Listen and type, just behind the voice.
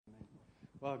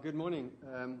Well, good morning.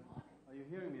 Are you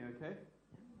hearing me okay?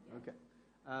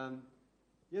 Okay.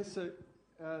 Yes, so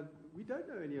we don't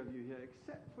know any of you here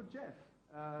except for Jeff.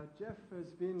 Jeff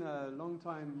has been a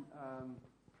long-time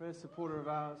prayer supporter of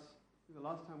ours. The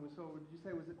last time we saw, did you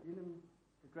say, was it Elam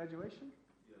graduation?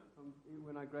 Yeah.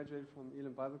 When I graduated from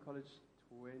Elam Bible College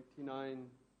 29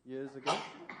 years ago.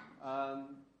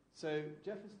 So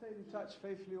Jeff has stayed in touch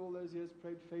faithfully all those years,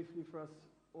 prayed faithfully for us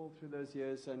all through those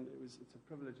years, and it's a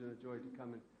privilege and a joy to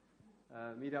come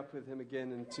and meet up with him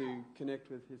again and to connect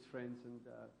with his friends and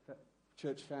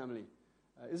church family.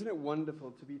 Isn't it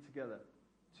wonderful to be together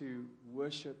to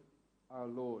worship our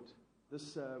Lord?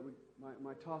 This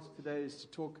my task today is to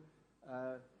talk,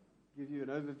 give you an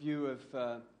overview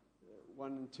of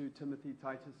 1 and 2 Timothy,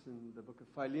 Titus, and the book of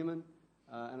Philemon.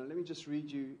 And let me just read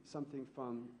you something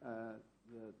from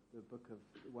the book of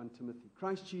 1 Timothy.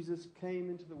 Christ Jesus came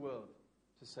into the world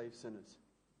to save sinners.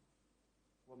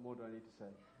 What more do I need to say?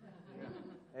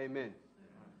 Yeah. Amen.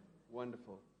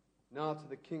 Wonderful. Now to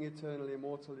the King, eternal,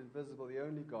 immortal, invisible, the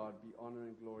only God, be honor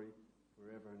and glory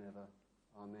forever and ever.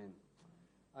 Amen.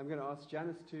 I'm going to ask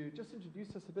Janice to just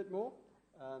introduce us a bit more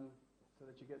so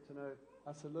that you get to know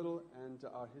us a little and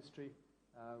our history.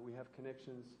 We have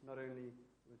connections not only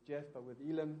with Jeff but with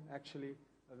Elam, actually,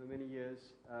 over many years.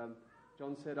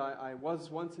 John said, I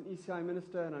was once an ECI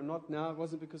minister and I'm not now. It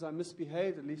wasn't because I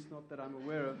misbehaved, at least not that I'm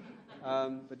aware of.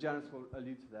 But Janice will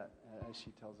allude to that as she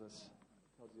tells you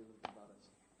a little bit about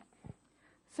us.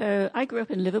 So I grew up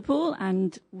in Liverpool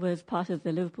and was part of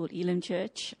the Liverpool Elam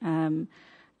Church. And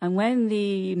when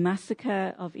the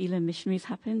massacre of Elam missionaries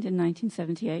happened in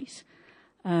 1978,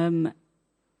 I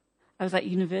was at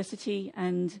university,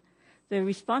 and the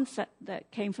response that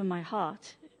came from my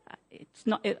heart,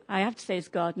 I have to say it's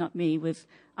God, not me, was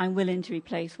I'm willing to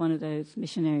replace one of those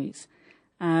missionaries.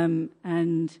 And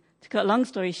to cut a long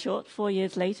story short, 4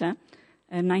 years later,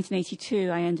 in 1982,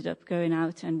 I ended up going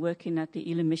out and working at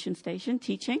the Elam Mission Station,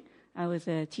 teaching. I was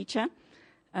a teacher.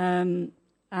 And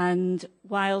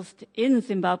whilst in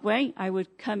Zimbabwe, I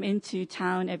would come into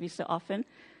town every so often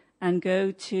and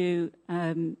go to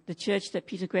the church that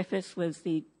Peter Griffiths was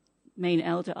the main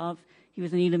elder of. He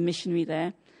was an Elam missionary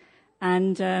there.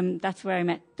 And that's where I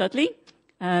met Dudley.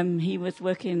 He was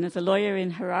working as a lawyer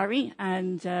in Harare.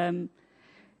 And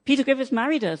Peter Griffiths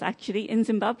married us, actually, in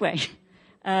Zimbabwe.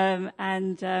 And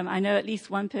I know at least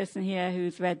one person here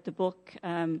who's read the book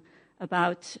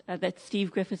about that Steve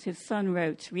Griffiths, his son,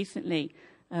 wrote recently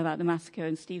about the massacre.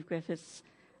 And Steve Griffiths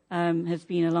has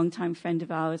been a long-time friend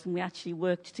of ours. And we actually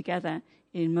worked together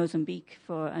in Mozambique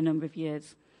for a number of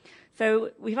years.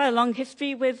 So we've had a long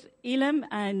history with Elam,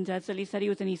 and as Lee said, he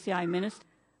was an ECI minister.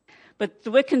 But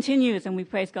the work continues, and we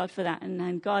praise God for that.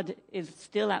 And God is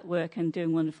still at work and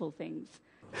doing wonderful things.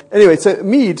 Anyway, so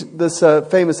Mead, this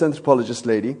famous anthropologist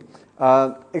lady,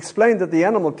 explained that in the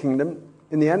animal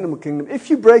kingdom, if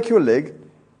you break your leg,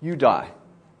 you die.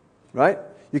 Right?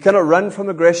 You cannot run from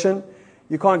aggression.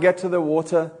 You can't get to the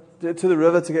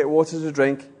river to get water to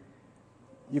drink.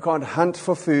 You can't hunt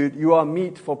for food. You are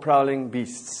meat for prowling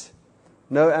beasts.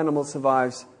 No animal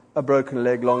survives a broken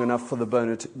leg long enough for the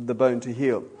bone to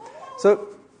heal. So,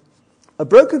 a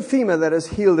broken femur that is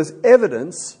healed is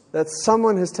evidence that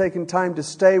someone has taken time to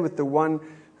stay with the one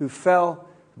who fell,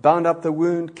 bound up the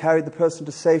wound, carried the person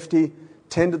to safety,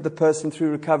 tended the person through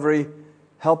recovery,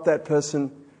 helped that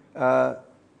person,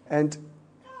 and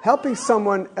helping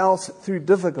someone else through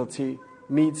difficulty,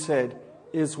 Mead said,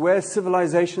 is where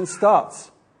civilization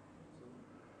starts.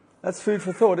 That's food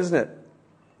for thought, isn't it?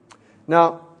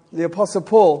 Now, the Apostle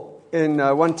Paul in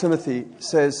 1 Timothy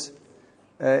says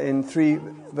in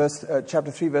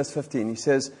chapter 3, verse 15, he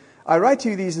says, I write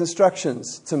you these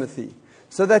instructions, Timothy,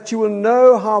 so that you will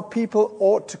know how people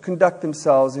ought to conduct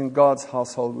themselves in God's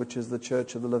household, which is the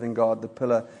church of the living God, the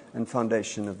pillar and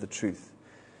foundation of the truth.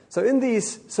 So in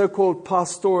these so-called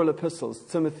pastoral epistles,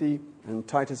 Timothy and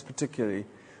Titus particularly,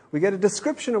 we get a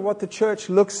description of what the church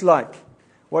looks like,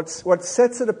 what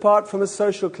sets it apart from a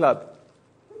social club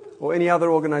or any other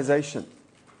organization.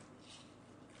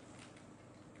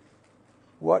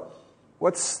 What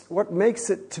makes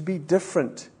it to be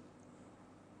different,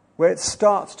 where it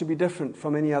starts to be different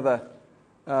from any other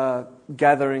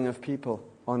gathering of people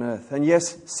on earth. And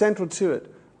yes, central to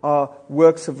it are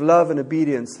works of love and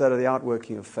obedience that are the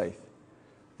outworking of faith.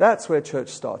 That's where church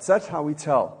starts. That's how we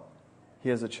tell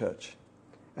here's a church.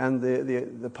 And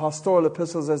the pastoral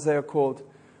epistles, as they are called,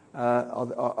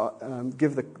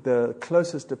 give the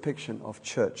closest depiction of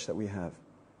church that we have.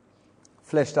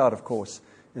 Fleshed out, of course,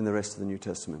 in the rest of the New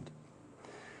Testament.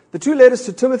 The 2 letters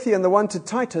to Timothy and the one to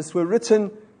Titus were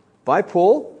written by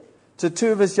Paul to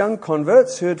two of his young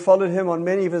converts who had followed him on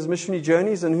many of his missionary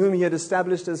journeys and whom he had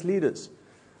established as leaders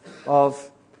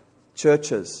of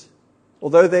churches.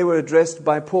 Although they were addressed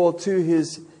by Paul to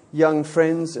his young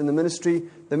friends in the ministry,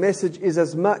 the message is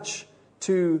as much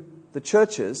to the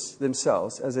churches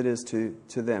themselves as it is to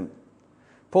them.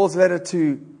 Paul's letter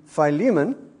to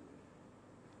Philemon,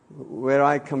 where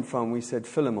I come from, we said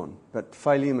Philemon, but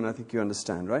Philemon, I think you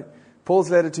understand, right?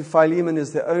 Paul's letter to Philemon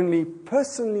is the only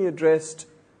personally addressed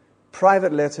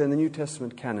private letter in the New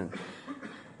Testament canon.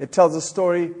 It tells a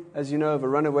story, as you know, of a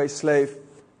runaway slave,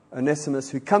 Onesimus,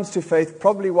 who comes to faith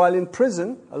probably while in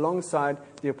prison alongside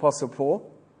the Apostle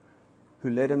Paul, who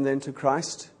led him then to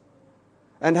Christ.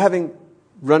 And having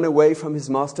run away from his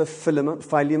master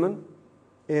Philemon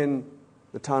in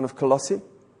the town of Colossae,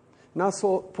 now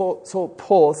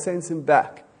Paul sends him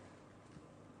back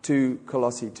to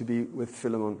Colossae to be with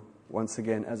Philemon once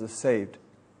again as a saved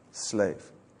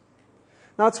slave.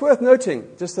 Now it's worth noting,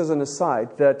 just as an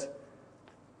aside, that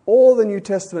all the New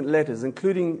Testament letters,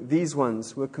 including these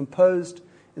ones, were composed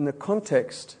in the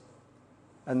context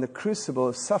and the crucible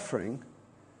of suffering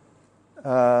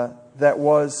that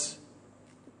was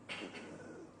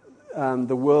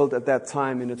the world at that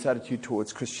time in its attitude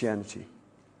towards Christianity.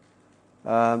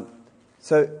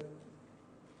 So,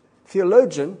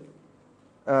 theologian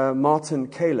Martin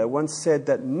Kaler once said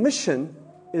that mission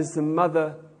is the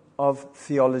mother of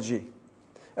theology.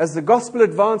 As the gospel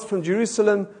advanced from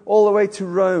Jerusalem all the way to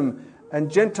Rome and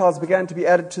Gentiles began to be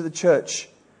added to the church,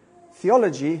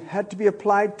 theology had to be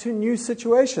applied to new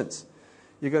situations.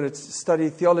 You're going to study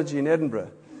theology in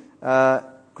Edinburgh.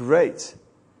 Great.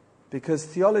 Because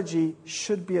theology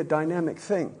should be a dynamic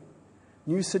thing.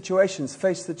 New situations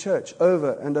face the church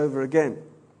over and over again.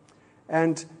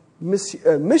 And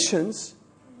missions,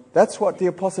 that's what the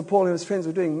Apostle Paul and his friends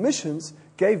were doing. Missions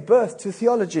gave birth to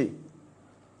theology.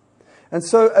 And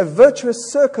so a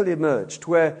virtuous circle emerged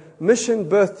where mission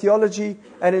birthed theology,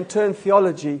 and in turn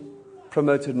theology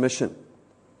promoted mission.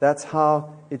 That's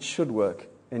how it should work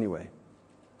anyway.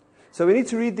 So we need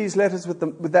to read these letters with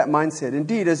that mindset.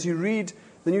 Indeed, as you read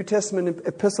the New Testament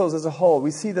epistles as a whole,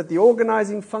 we see that the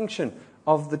organizing function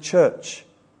of the church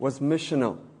was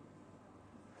missional.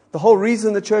 The whole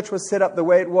reason the church was set up the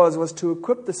way it was to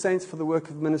equip the saints for the work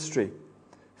of ministry.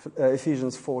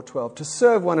 Ephesians 4:12. To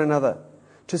serve one another.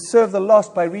 To serve the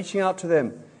lost by reaching out to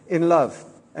them in love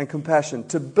and compassion.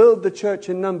 To build the church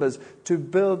in numbers. To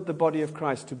build the body of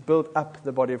Christ. To build up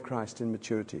the body of Christ in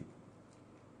maturity.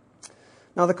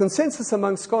 Now the consensus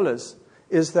among scholars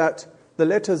is that the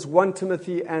letters 1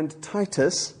 Timothy and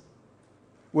Titus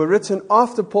were written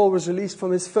after Paul was released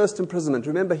from his first imprisonment.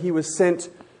 Remember, he was sent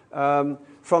from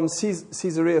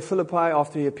Caesarea Philippi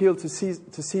after he appealed to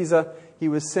Caesar. He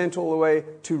was sent all the way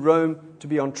to Rome to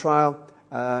be on trial.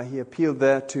 He appealed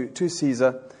there to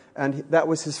Caesar, and that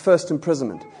was his first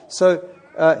imprisonment. So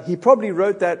he probably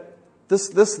wrote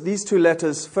these two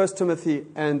letters, 1 Timothy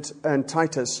and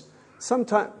Titus,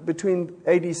 sometime between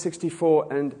AD 64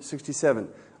 and 67,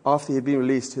 after he had been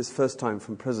released his first time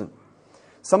from prison.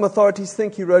 Some authorities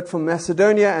think he wrote from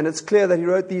Macedonia, and it's clear that he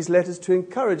wrote these letters to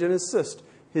encourage and assist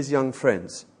his young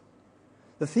friends.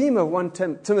 The theme of 1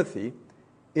 Timothy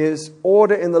is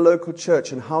order in the local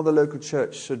church and how the local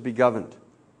church should be governed.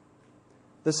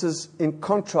 This is in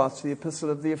contrast to the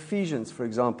epistle of the Ephesians, for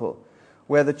example,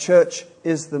 where the church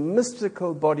is the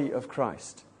mystical body of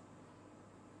Christ,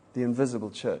 the invisible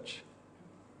church.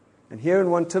 And here in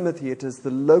 1 Timothy, it is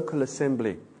the local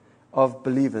assembly of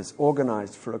believers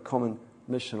organized for a common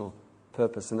missional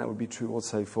purpose. And that would be true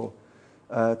also for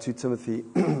 2 Timothy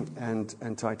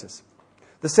and Titus.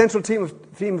 The central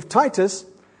theme of Titus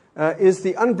is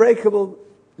the unbreakable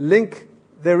link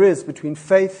there is between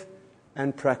faith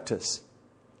and practice,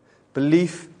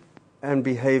 belief and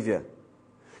behavior.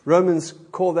 Romans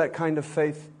call that kind of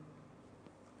faith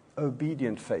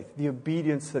obedient faith, the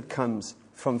obedience that comes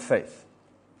from faith.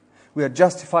 We are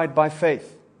justified by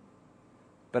faith,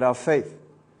 but our faith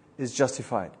is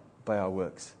justified by our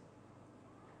works.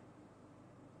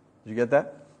 Did you get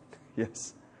that?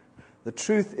 Yes. This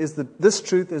truth is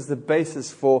the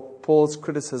basis for Paul's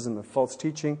criticism of false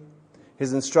teaching,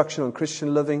 his instruction on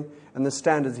Christian living, and the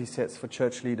standards he sets for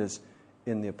church leaders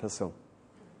in the epistle.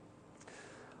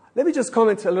 Let me just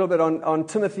comment a little bit on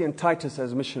Timothy and Titus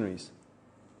as missionaries.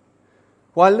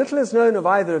 While little is known of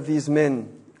either of these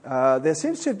men, there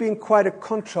seems to have been quite a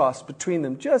contrast between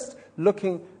them, just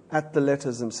looking at the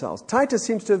letters themselves. Titus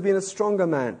seems to have been a stronger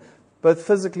man, both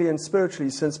physically and spiritually,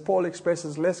 since Paul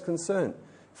expresses less concern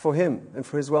for him and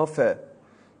for his welfare.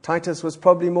 Titus was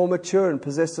probably more mature and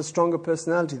possessed a stronger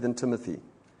personality than Timothy.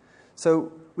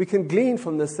 So we can glean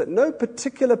from this that no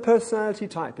particular personality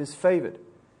type is favored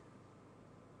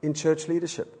in church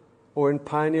leadership or in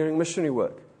pioneering missionary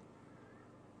work.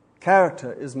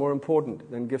 Character is more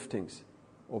important than giftings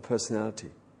or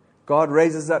personality. God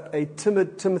raises up a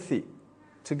timid Timothy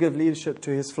to give leadership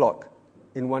to his flock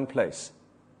in one place.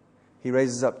 He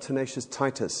raises up tenacious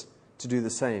Titus to do the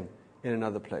same in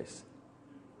another place.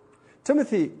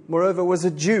 Timothy, moreover, was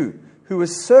a Jew who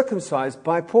was circumcised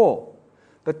by Paul.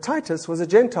 But Titus was a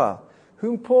Gentile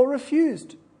whom Paul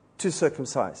refused to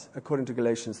circumcise, according to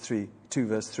Galatians 2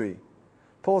 verse 3.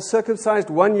 Paul circumcised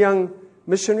one young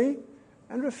missionary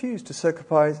and refused to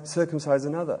circumcise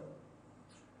another.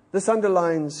 This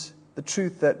underlines the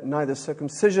truth that neither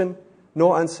circumcision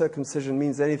nor uncircumcision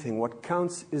means anything. What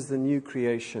counts is the new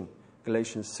creation,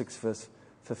 Galatians 6 verse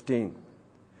 15.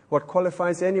 What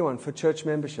qualifies anyone for church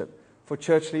membership, for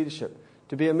church leadership,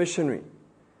 to be a missionary,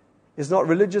 is not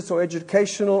religious or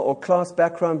educational or class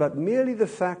background, but merely the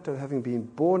fact of having been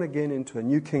born again into a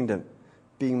new kingdom,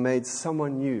 being made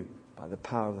someone new by the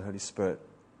power of the Holy Spirit.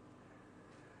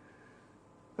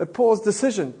 But Paul's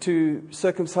decision to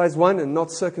circumcise one and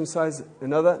not circumcise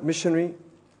another missionary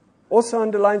also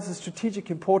underlines the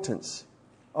strategic importance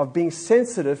of being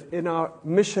sensitive in our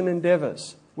mission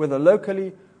endeavors, whether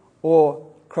locally or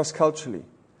cross-culturally,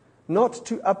 not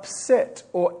to upset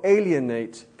or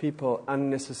alienate people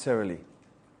unnecessarily.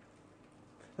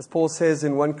 As Paul says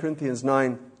in 1 Corinthians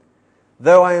 9,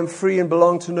 "Though I am free and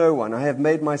belong to no one, I have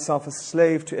made myself a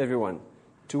slave to everyone,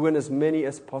 to win as many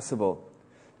as possible.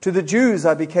 To the Jews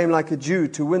I became like a Jew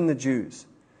to win the Jews.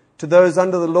 To those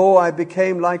under the law I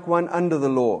became like one under the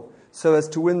law, so as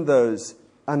to win those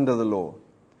under the law.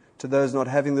 To those not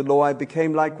having the law I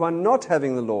became like one not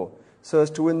having the law, so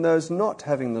as to win those not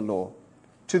having the law.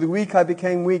 To the weak I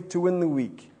became weak to win the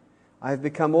weak. I have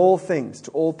become all things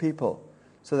to all people,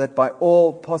 so that by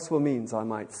all possible means I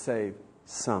might save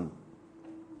some."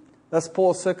 Thus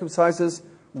Paul circumcises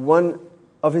one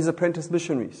of his apprentice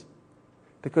missionaries,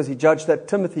 because he judged that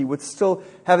Timothy would still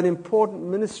have an important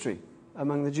ministry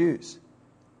among the Jews.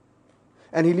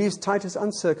 And he leaves Titus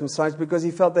uncircumcised because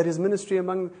he felt that his ministry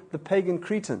among the pagan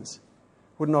Cretans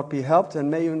would not be helped and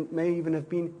may even have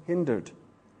been hindered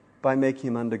by making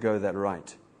him undergo that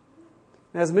rite.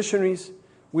 As missionaries,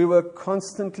 we were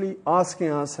constantly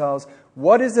asking ourselves,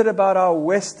 what is it about our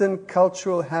Western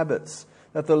cultural habits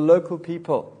that the local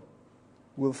people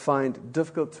will find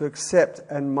difficult to accept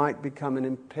and might become an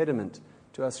impediment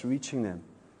to us reaching them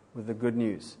with the good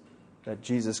news that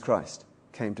Jesus Christ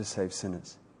came to save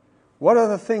sinners? What are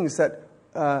the things that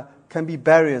can be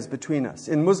barriers between us?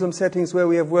 In Muslim settings where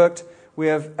we have worked, we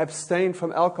have abstained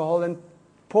from alcohol and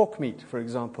pork meat, for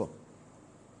example.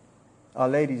 Our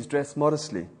ladies dress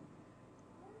modestly.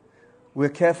 We're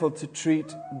careful to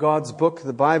treat God's book,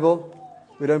 the Bible.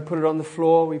 We don't put it on the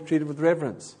floor. We treat it with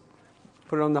reverence.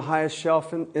 Put it on the highest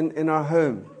shelf in our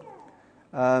home.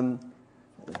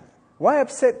 Why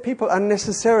upset people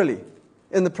unnecessarily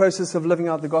in the process of living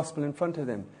out the gospel in front of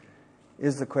them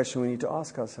is the question we need to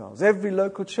ask ourselves. Every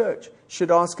local church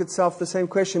should ask itself the same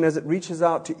question as it reaches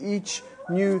out to each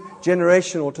new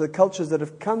generation or to the cultures that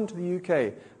have come to the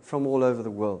UK from all over the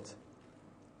world.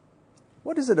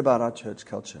 What is it about our church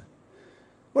culture?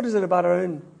 What is it about our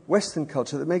own Western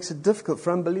culture that makes it difficult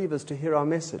for unbelievers to hear our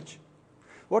message?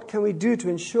 What can we do to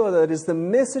ensure that it is the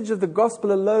message of the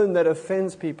gospel alone that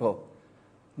offends people,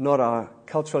 not our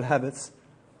cultural habits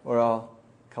or our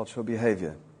cultural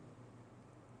behavior?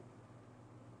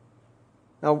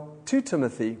 Now, 2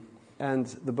 Timothy and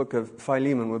the book of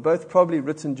Philemon were both probably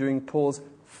written during Paul's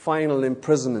final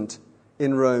imprisonment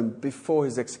in Rome before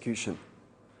his execution.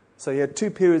 So he had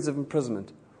 2 periods of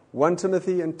imprisonment. 1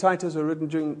 Timothy and Titus were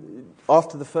written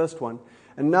after the first one,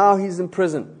 and now he's in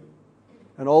prison,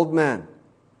 an old man.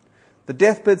 The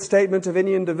deathbed statement of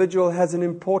any individual has an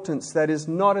importance that is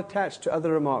not attached to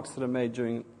other remarks that are made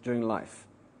during life.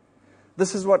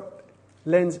 This is what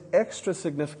lends extra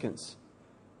significance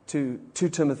to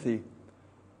Timothy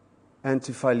and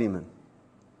to Philemon.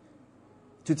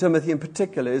 To Timothy in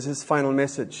particular is his final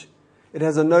message. It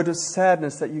has a note of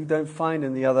sadness that you don't find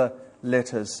in the other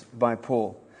letters by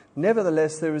Paul.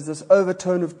 Nevertheless, there is this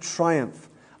overtone of triumph.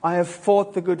 I have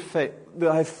fought the good fight.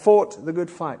 I have fought the good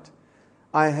fight.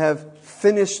 I have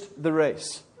finished the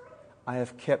race. I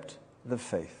have kept the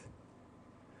faith.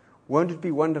 Won't it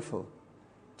be wonderful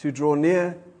to draw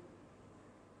near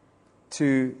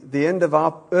to the end of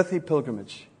our earthly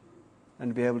pilgrimage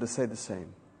and be able to say the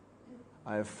same?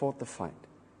 I have fought the fight.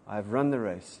 I have run the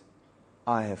race.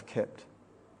 I have kept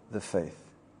the faith.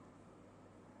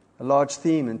 A large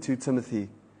theme in 2 Timothy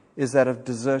is that of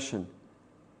desertion.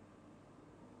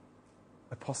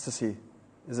 Apostasy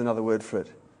is another word for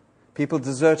it. People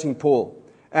deserting Paul.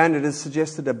 And it is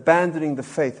suggested abandoning the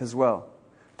faith as well.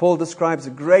 Paul describes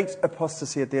a great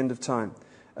apostasy at the end of time,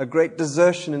 a great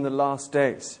desertion in the last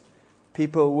days.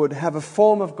 People would have a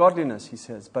form of godliness, he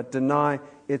says, but deny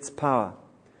its power.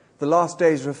 The last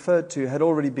days referred to had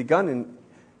already begun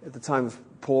at the time of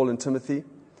Paul and Timothy.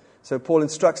 So Paul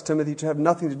instructs Timothy to have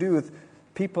nothing to do with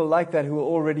people like that who are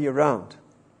already around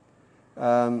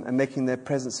and making their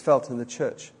presence felt in the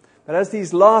church. But as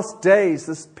these last days,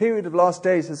 this period of last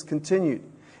days has continued,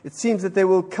 it seems that there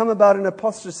will come about an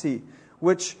apostasy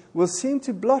which will seem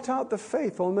to blot out the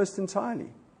faith almost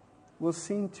entirely. Will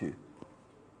seem to.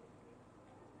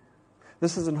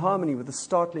 This is in harmony with the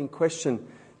startling question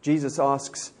Jesus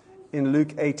asks in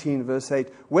Luke 18, verse 8.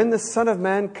 When the Son of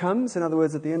Man comes, in other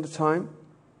words, at the end of time,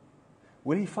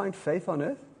 will he find faith on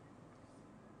earth?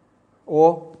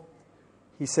 Or,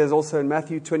 he says also in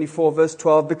Matthew 24, verse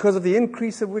 12, because of the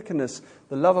increase of wickedness,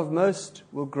 the love of most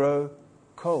will grow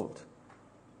cold.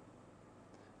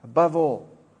 Above all,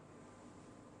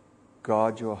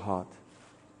 guard your heart,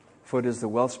 for it is the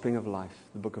wellspring of life,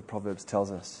 the book of Proverbs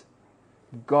tells us.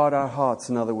 Guard our hearts,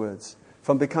 in other words,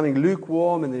 from becoming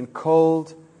lukewarm and then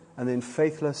cold and then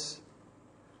faithless,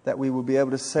 that we will be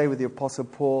able to say with the Apostle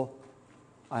Paul,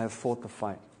 I have fought the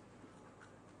fight.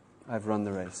 I have run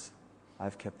the race. I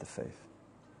have kept the faith.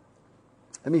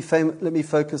 Let me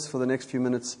focus for the next few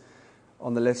minutes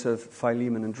on the letter of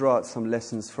Philemon and draw out some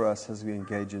lessons for us as we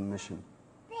engage in mission.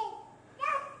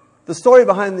 The story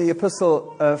behind the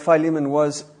epistle Philemon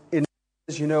was,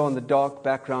 as you know, on the dark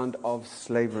background of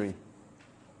slavery.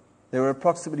 There were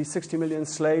approximately 60 million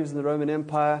slaves in the Roman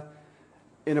Empire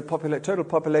in a total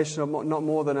population of not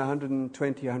more than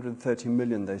 120, 130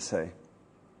 million, they say.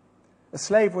 A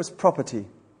slave was property,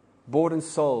 bought and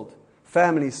sold,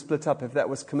 families split up if that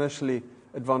was commercially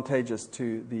advantageous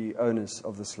to the owners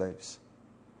of the slaves.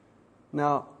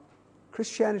 Now,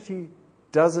 Christianity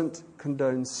doesn't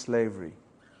condone slavery.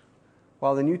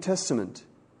 While the New Testament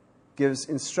gives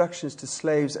instructions to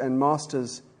slaves and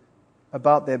masters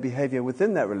about their behavior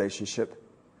within that relationship,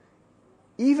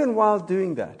 even while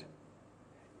doing that,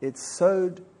 it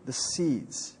sowed the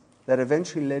seeds that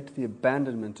eventually led to the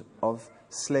abandonment of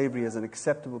slavery as an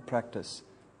acceptable practice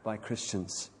by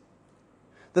Christians.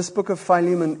 This book of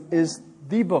Philemon is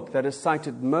the book that is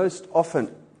cited most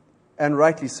often, and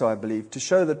rightly so, I believe, to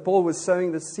show that Paul was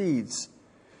sowing the seeds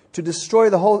to destroy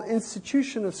the whole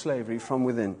institution of slavery from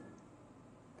within.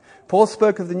 Paul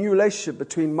spoke of the new relationship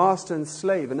between master and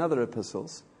slave in other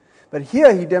epistles, but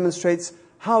here he demonstrates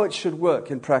how it should work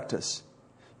in practice.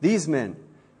 These men,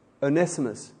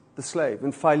 Onesimus, the slave,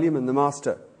 and Philemon, the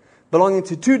master, belonging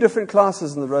to two different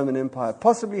classes in the Roman Empire,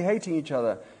 possibly hating each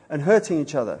other and hurting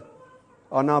each other,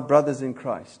 are now brothers in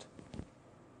Christ,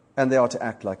 and they are to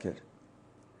act like it.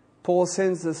 Paul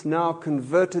sends this now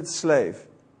converted slave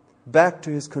back to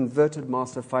his converted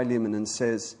master Philemon and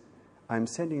says, I am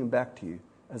sending him back to you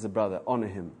as a brother. Honor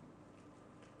him.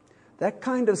 That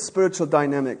kind of spiritual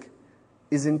dynamic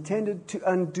is intended to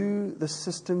undo the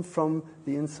system from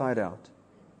the inside out.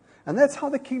 And that's how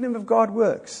the kingdom of God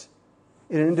works.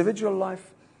 In an individual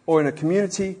life or in a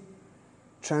community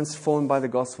transformed by the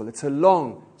gospel. It's a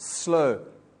long, slow,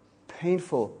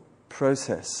 painful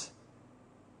process.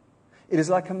 It is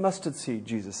like a mustard seed,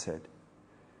 Jesus said.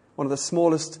 One of the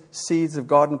smallest seeds of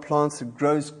garden plants that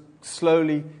grows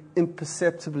slowly,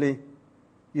 imperceptibly.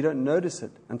 You don't notice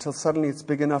it until suddenly it's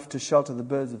big enough to shelter the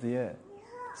birds of the air.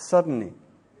 Suddenly,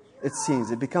 it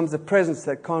seems, it becomes a presence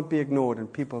that can't be ignored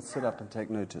and people sit up and take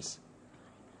notice.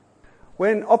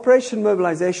 When Operation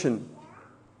Mobilization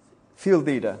field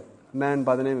leader, a man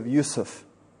by the name of Yusuf,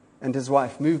 and his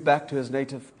wife moved back to his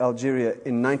native Algeria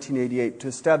in 1988 to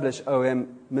establish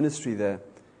OM ministry there,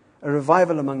 a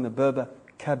revival among the Berber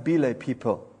Kabyle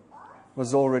people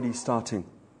was already starting.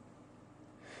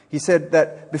 He said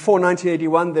that before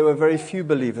 1981 there were very few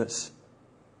believers.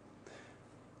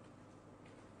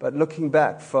 But looking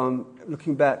back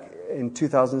in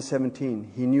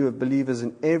 2017, he knew of believers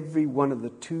in every one of the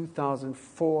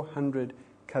 2,400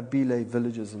 Kabyle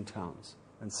villages and towns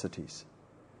and cities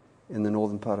in the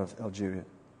northern part of Algeria.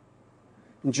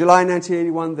 In July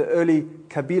 1981, the early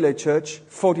Kabyle church,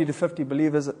 40 to 50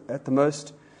 believers at the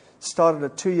most, started a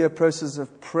 2-year process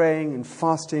of praying and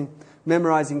fasting,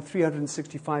 memorizing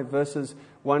 365 verses,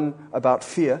 one about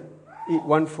fear,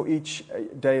 one for each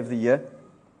day of the year.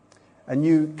 A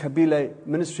new Kabyle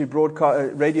ministry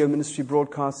radio ministry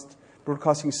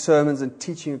broadcasting sermons and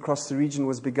teaching across the region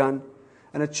was begun.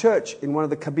 And a church in one of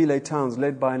the Kabyle towns,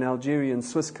 led by an Algerian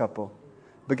Swiss couple,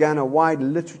 began a wide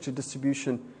literature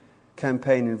distribution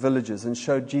campaign in villages and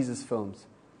showed Jesus films,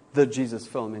 the Jesus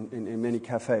film, in many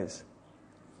cafes.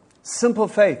 Simple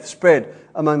faith spread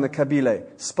among the Kabyle,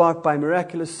 sparked by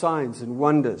miraculous signs and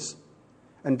wonders.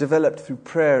 and developed through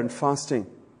prayer and fasting.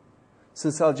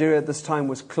 Since Algeria at this time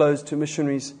was closed to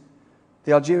missionaries,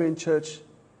 the Algerian church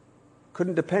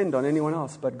couldn't depend on anyone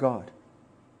else but God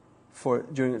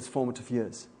during its formative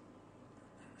years.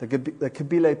 The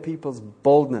Kabyle people's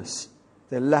boldness,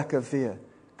 their lack of fear,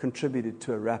 contributed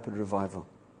to a rapid revival.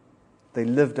 They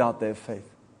lived out their faith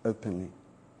openly.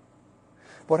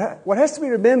 What has to be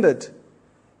remembered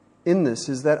in this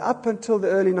is that up until the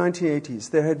early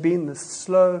 1980s, there had been the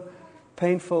slow,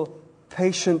 painful,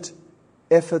 patient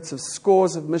efforts of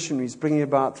scores of missionaries bringing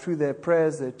about through their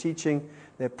prayers, their teaching,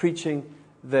 their preaching,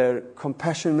 their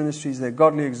compassion ministries, their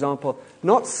godly example,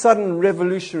 not sudden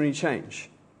revolutionary change,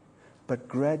 but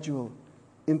gradual,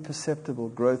 imperceptible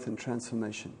growth and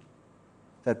transformation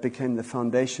that became the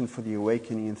foundation for the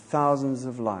awakening in thousands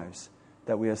of lives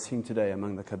that we are seeing today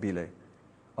among the Kabyle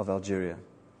of Algeria.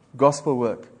 Gospel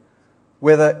work,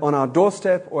 whether on our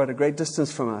doorstep or at a great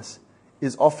distance from us,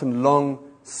 is often long,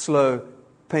 slow,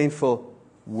 painful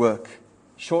work.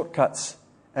 Shortcuts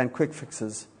and quick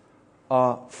fixes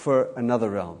are for another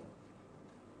realm,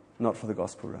 not for the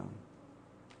gospel realm.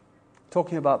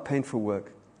 Talking about painful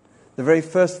work, the very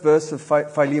first verse of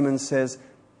Philemon says,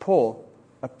 Paul,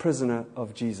 a prisoner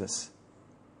of Jesus.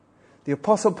 The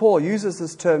Apostle Paul uses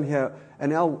this term here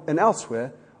and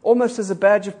elsewhere almost as a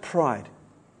badge of pride.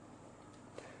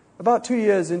 About 2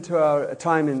 years into our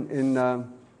time in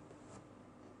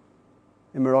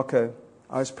Morocco,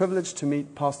 I was privileged to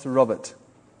meet Pastor Robert.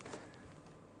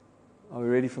 Are we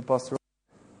ready for Pastor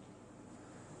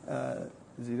Robert?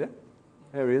 Is he there?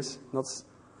 There he is. You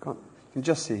can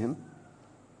just see him.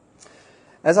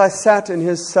 As I sat in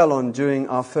his salon during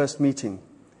our first meeting,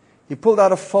 he pulled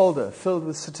out a folder filled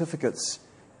with certificates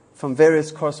from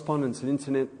various correspondence and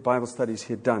internet Bible studies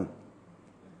he had done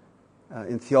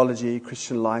in theology,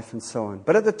 Christian life, and so on.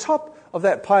 But at the top of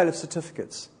that pile of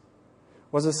certificates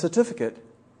was a certificate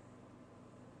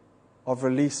of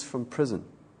release from prison.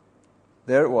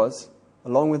 There it was,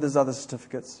 along with his other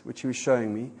certificates, which he was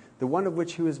showing me, the one of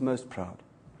which he was most proud.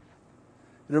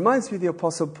 It reminds me of the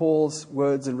Apostle Paul's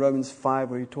words in Romans 5,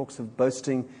 where he talks of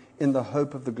boasting in the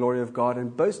hope of the glory of God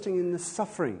and boasting in the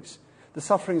sufferings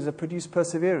that produce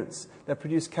perseverance, that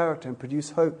produce character and produce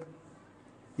hope.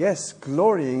 Yes,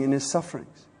 glorying in his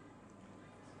sufferings.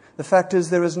 The fact is,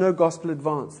 there is no gospel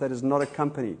advance that is not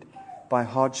accompanied by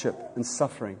hardship and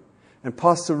suffering. And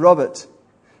Pastor Robert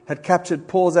had captured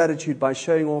Paul's attitude by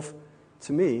showing off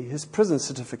to me his prison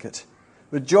certificate,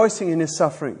 rejoicing in his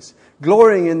sufferings,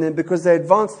 glorying in them because they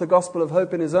advanced the gospel of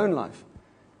hope in his own life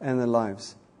and the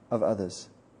lives of others.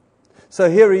 So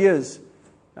here he is.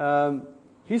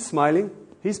 He's smiling.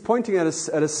 He's pointing at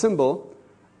a symbol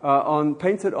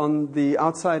painted on the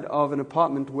outside of an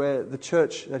apartment where the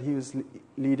church that he was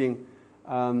leading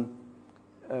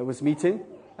was meeting.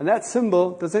 And that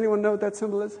symbol, does anyone know what that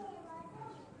symbol is?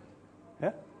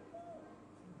 Yeah?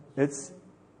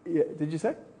 Did you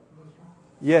say?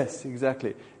 Yes,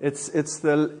 exactly. It's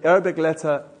the Arabic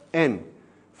letter N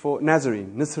for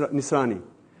Nazarene, Nisrani.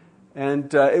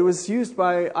 And it was used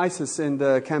by ISIS in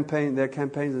their campaigns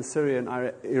in Syria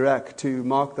and Iraq to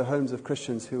mark the homes of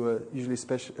Christians who were usually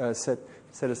set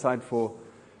aside for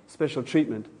special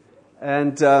treatment.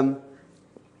 And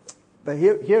but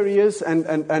here he is,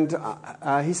 and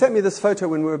he sent me this photo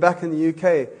when we were back in the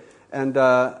UK, and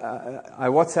I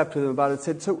WhatsApped with him about it.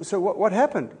 Said, so what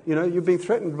happened? You know, you're being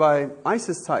threatened by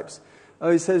ISIS types.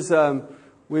 Oh, he says,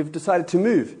 we've decided to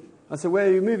move. I said, where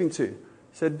are you moving to?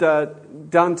 He said,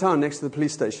 downtown next to the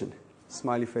police station.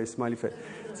 Smiley face, smiley face.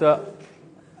 So,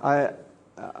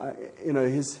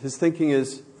 his thinking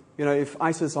is, if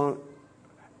ISIS aren't,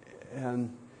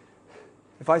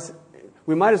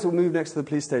 we might as well move next to the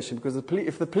police station because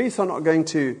if the police are not going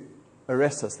to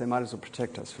arrest us, they might as well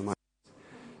protect us from ISIS.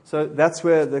 So that's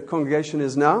where the congregation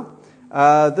is now.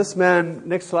 This man,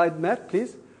 next slide, Matt,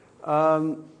 please.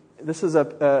 This is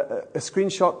a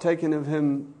screenshot taken of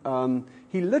him.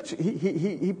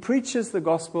 He preaches the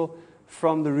gospel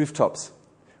from the rooftops,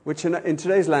 which in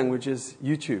today's language is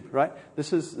YouTube, right?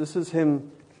 This is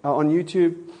him on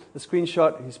YouTube, a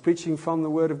screenshot. He's preaching from the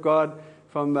Word of God,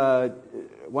 from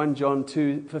 1 John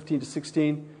 2, 15 to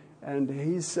 16. And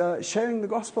he's sharing the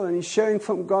gospel, and he's sharing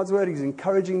from God's Word. He's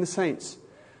encouraging the saints.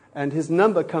 And his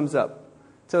number comes up,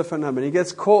 telephone number. And he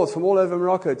gets calls from all over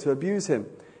Morocco to abuse him.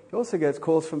 He also gets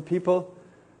calls from people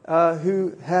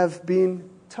who have been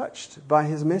touched by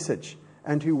his message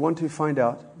and who want to find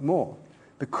out more.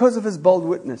 Because of his bold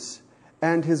witness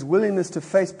and his willingness to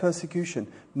face persecution,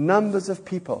 numbers of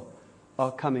people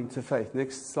are coming to faith.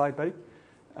 Next slide, buddy.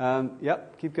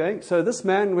 Keep going. So this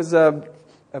man was a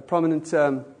prominent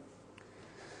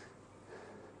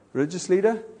religious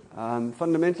leader,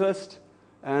 fundamentalist,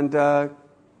 and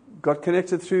got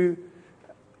connected through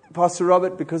Pastor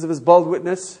Robert because of his bold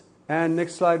witness. And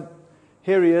next slide,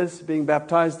 here he is being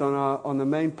baptized on the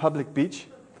main public beach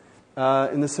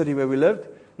in the city where we lived.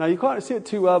 Now you can't see it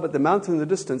too well, but the mountain in the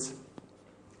distance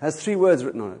has 3 words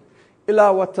written on it.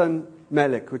 Ilah Watan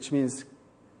Malik, which means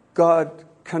God,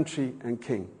 country, and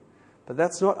king. But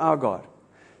that's not our God.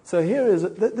 So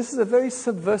this is a very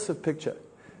subversive picture.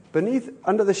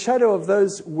 Under the shadow of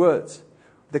those words,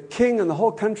 the king and the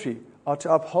whole country are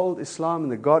to uphold Islam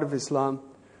and the God of Islam.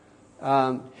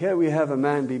 Here we have a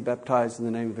man being baptized in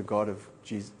the name of the God of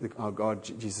Jesus, our God,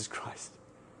 Jesus Christ.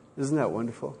 Isn't that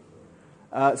wonderful?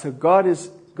 So God is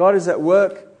at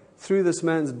work through this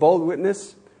man's bold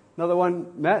witness. Another one,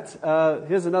 Matt.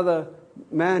 Here's another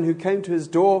man who came to his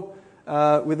door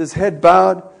with his head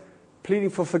bowed, pleading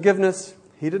for forgiveness.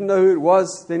 He didn't know who it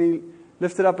was. Then he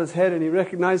lifted up his head and he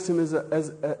recognized him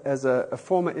as a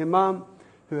former imam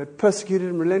who had persecuted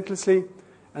him relentlessly.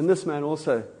 And this man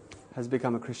also has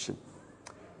become a Christian.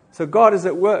 So God is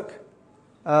at work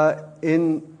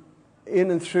in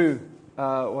and through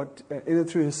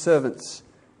His servants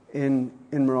in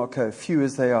Morocco, few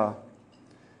as they are.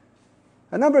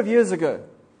 A number of years ago,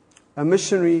 a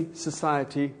missionary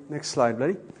society, next slide,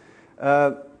 buddy,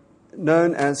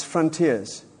 known as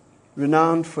Frontiers,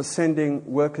 renowned for sending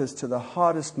workers to the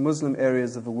hardest Muslim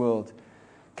areas of the world,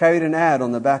 carried an ad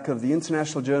on the back of the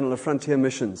International Journal of Frontier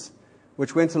Missions,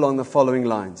 which went along the following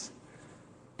lines: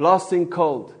 blasting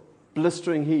cold,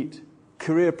 blistering heat,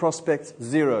 career prospects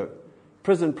zero,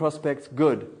 prison prospects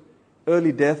good,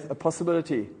 early death a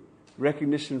possibility,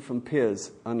 recognition from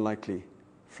peers unlikely.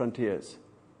 Frontiers,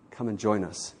 come and join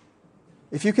us.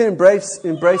 If you can embrace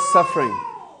suffering,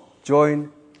 join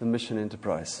the mission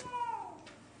enterprise.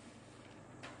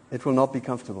 It will not be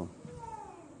comfortable,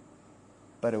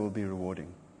 but it will be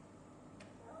rewarding.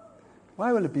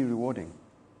 Why will it be rewarding?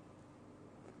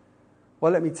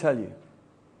 Well, let me tell you.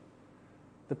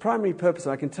 The primary purpose,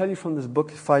 and I can tell you from this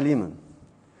book, Philemon,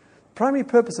 the primary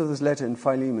purpose of this letter in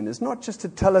Philemon is not just to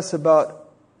tell us about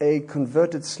a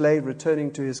converted slave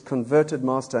returning to his converted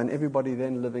master and everybody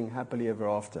then living happily ever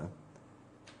after.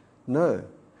 No.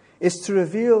 It's to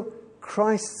reveal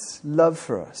Christ's love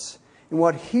for us and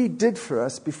what He did for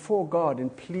us before God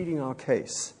in pleading our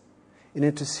case, in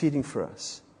interceding for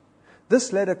us.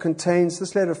 This letter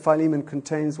of Philemon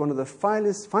contains one of the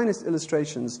finest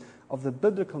illustrations of the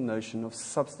biblical notion of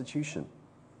substitution.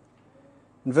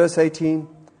 In verse 18,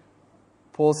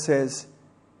 Paul says,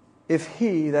 "If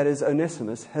he," that is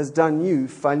Onesimus, "has done you,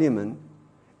 Philemon,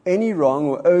 any wrong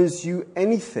or owes you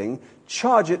anything,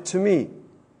 charge it to me."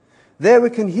 There we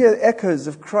can hear echoes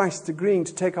of Christ agreeing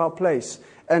to take our place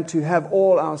and to have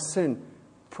all our sin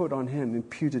put on Him,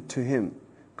 imputed to Him.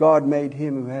 God made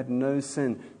Him who had no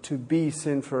sin to be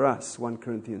sin for us, 2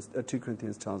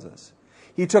 Corinthians tells us.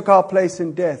 He took our place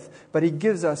in death, but He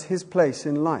gives us His place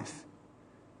in life.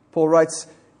 Paul writes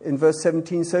in verse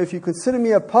 17, "So if you consider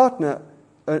me a partner,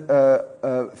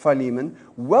 Philemon,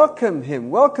 welcome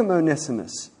him, welcome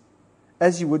Onesimus,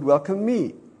 as you would welcome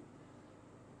me."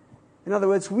 In other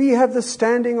words, we have the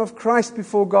standing of Christ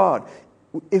before God,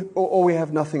 or we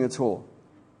have nothing at all.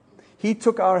 He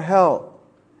took our hell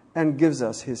and gives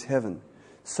us His heaven,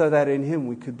 so that in Him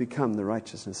we could become the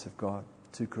righteousness of God.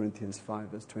 2 Corinthians 5,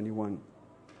 verse 21.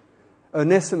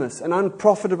 Onesimus, an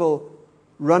unprofitable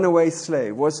runaway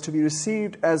slave, was to be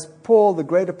received as Paul, the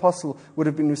great apostle, would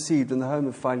have been received in the home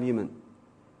of Philemon.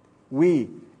 We,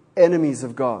 enemies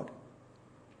of God,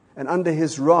 and under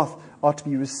His wrath, are to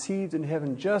be received in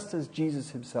heaven just as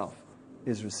Jesus Himself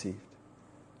is received.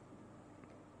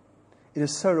 It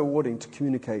is so rewarding to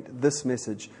communicate this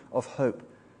message of hope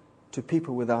to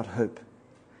people without hope,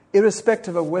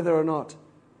 irrespective of whether or not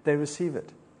they receive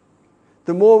it.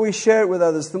 The more we share it with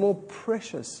others, the more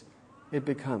precious it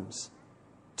becomes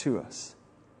to us.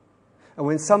 And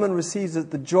when someone receives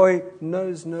it, the joy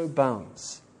knows no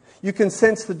bounds. You can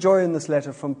sense the joy in this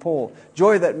letter from Paul,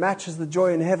 joy that matches the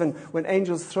joy in heaven when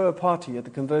angels throw a party at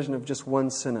the conversion of just one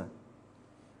sinner.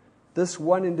 This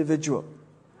one individual,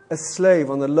 a slave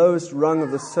on the lowest rung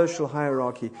of the social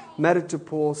hierarchy, mattered to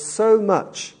Paul so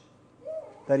much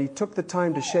that he took the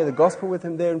time to share the gospel with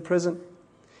him there in prison.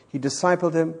 He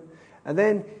discipled him, and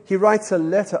then he writes a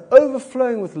letter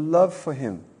overflowing with love for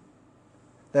him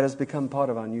that has become part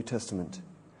of our New Testament,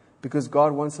 because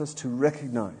God wants us to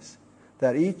recognize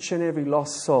that each and every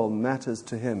lost soul matters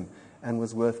to Him and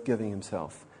was worth giving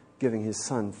Himself, giving His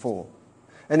Son for.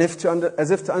 And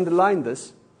as if to underline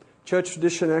this, church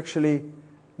tradition actually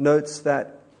notes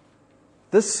that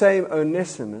this same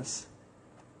Onesimus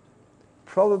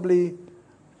probably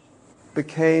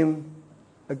became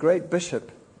a great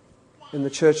bishop in the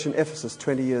church in Ephesus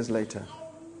 20 years later,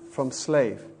 from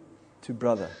slave to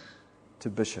brother to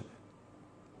bishop.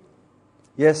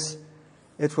 Yes,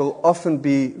 it will often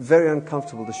be very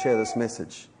uncomfortable to share this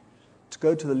message, to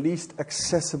go to the least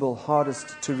accessible,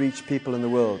 hardest to reach people in the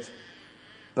world,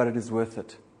 but it is worth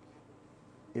it.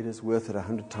 It is worth it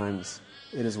 100 times.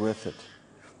 It is worth it.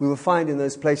 We will find in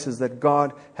those places that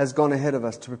God has gone ahead of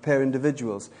us to prepare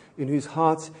individuals in whose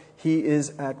hearts He is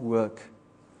at work.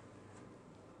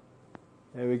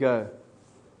 There we go.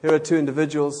 Here are two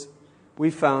individuals we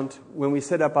found when we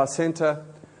set up our center.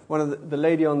 One of the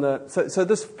lady on the... So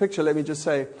this picture, let me just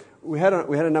say, we had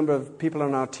a number of people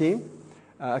on our team.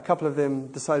 A couple of them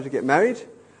decided to get married,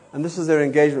 and this was their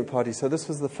engagement party. So this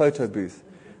was the photo booth.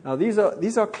 Now these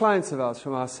are clients of ours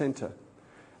from our center.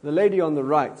 The lady on the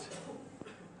right,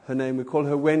 her name, we call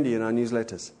her Wendy in our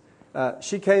newsletters.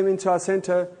 She came into our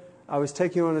center. I was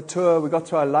taking her on a tour. We got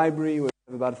to our library. We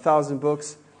have about 1,000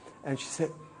 books. And she said,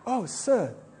 "Oh,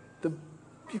 sir,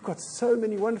 you've got so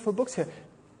many wonderful books here."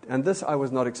 And this I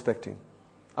was not expecting.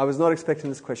 I was not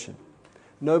expecting this question.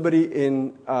 Nobody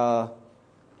in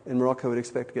Morocco would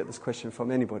expect to get this question from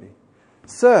anybody.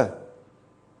 "Sir,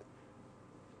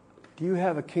 do you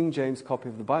have a King James copy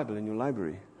of the Bible in your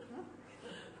library?"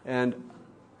 And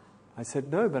I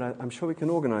said, "No, but I'm sure we can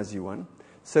organize you one."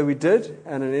 So we did,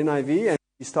 and an NIV, and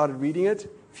we started reading it.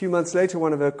 A few months later,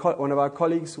 one of our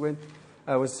colleagues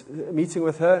was meeting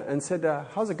with her and said,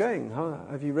 "How's it going?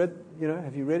 Have you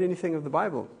read anything of the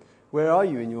Bible? Where are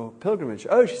you in your pilgrimage?"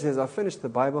 "Oh," she says, "I finished the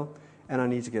Bible and I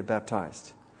need to get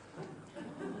baptized."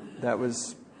 That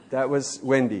was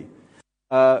Wendy.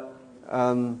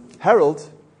 Harold,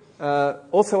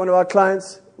 also one of our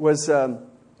clients, was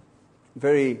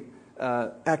very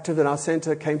active in our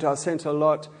center, came to our center a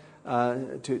lot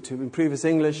to improve his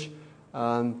English.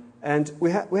 And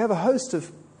we have a host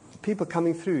of people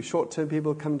coming through, short-term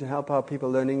people coming to help our people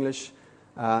learn English.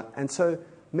 And so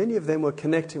many of them were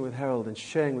connecting with Harold and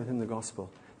sharing with him the gospel.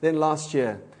 Then last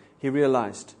year, he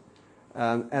realized,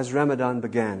 as Ramadan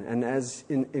began, and as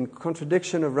in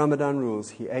contradiction of Ramadan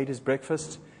rules, he ate his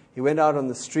breakfast, he went out on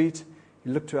the street,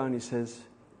 he looked around, he says,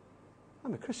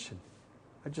 "I'm a Christian.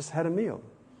 I just had a meal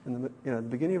in the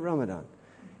beginning of Ramadan."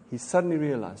 He suddenly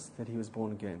realized that he was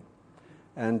born again.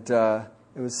 And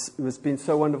it was been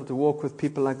so wonderful to walk with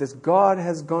people like this. God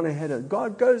has gone ahead of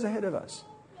God goes ahead of us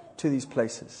to these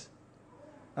places.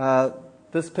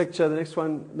 This picture, the next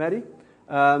one, Maddie.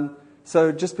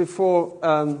 So just before,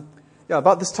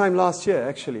 about this time last year,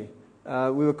 actually,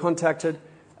 we were contacted.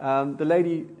 The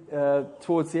lady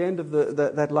towards the end of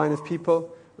that line of people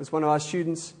was one of our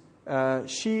students.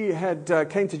 She had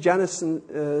came to Janice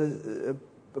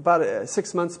about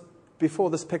 6 months before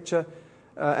this picture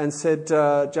and said,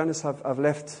 "Janice, I've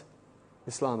left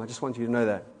Islam. I just want you to know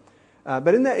that."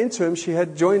 But in that interim, she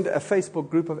had joined a Facebook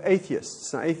group of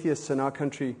atheists. Now, atheists in our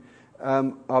country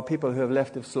are people who have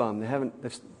left Islam.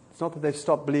 It's not that they've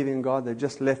stopped believing in God, they've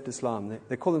just left Islam.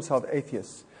 They call themselves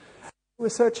atheists. We're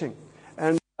searching.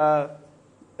 And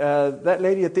that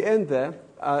lady at the end there,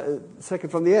 second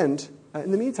from the end,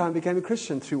 in the meantime became a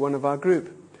Christian through one of our group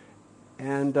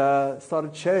and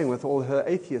started sharing with all her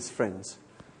atheist friends.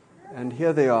 And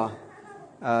here they are.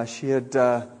 She had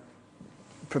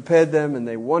prepared them, and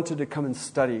they wanted to come and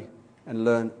study and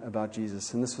learn about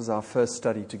Jesus. And this was our first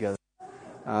study together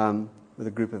with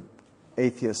a group of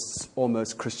atheists,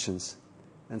 almost Christians.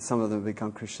 And some of them have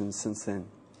become Christians since then.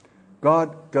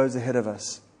 God goes ahead of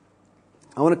us.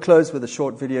 I want to close with a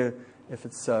short video, if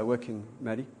it's working,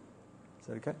 Maddie. Is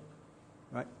that okay?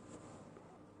 Right.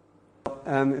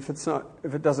 If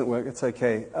it doesn't work, it's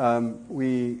okay.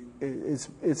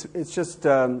 It's just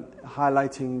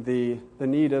highlighting the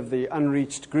need of the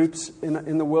unreached groups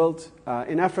in the world.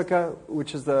 In Africa,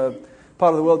 which is the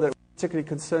part of the world that we're particularly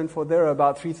concerned for, there are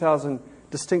about 3,000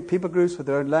 distinct people groups with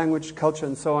their own language, culture,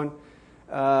 and so on.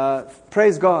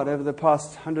 Praise God, over the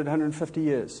past 100, 150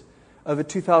 years, over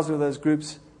 2,000 of those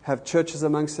groups have churches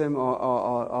amongst them,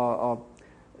 or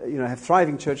have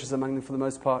thriving churches among them for the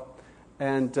most part.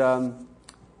 And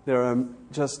there are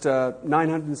just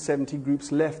 970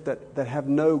 groups left that have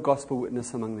no gospel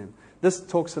witness among them. This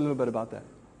talks a little bit about that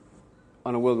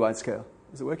on a worldwide scale.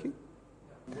 Is it working?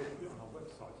 On our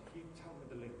website. If you tell me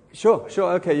the link. Sure.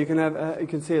 Okay, you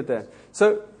can see it there.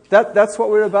 So that's what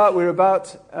we're about. We're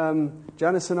about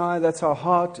Janice and I. That's our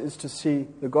heart, is to see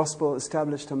the gospel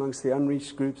established amongst the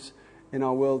unreached groups in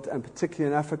our world, and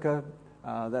particularly in Africa.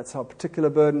 That's our particular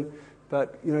burden.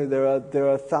 But there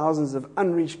are thousands of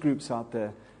unreached groups out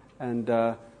there. And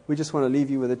we just want to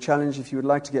leave you with a challenge. If you would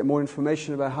like to get more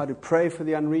information about how to pray for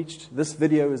the unreached, this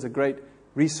video is a great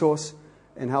resource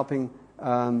in helping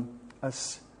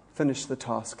us finish the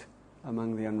task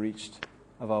among the unreached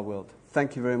of our world.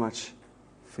 Thank you very much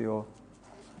for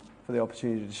the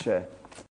opportunity to share.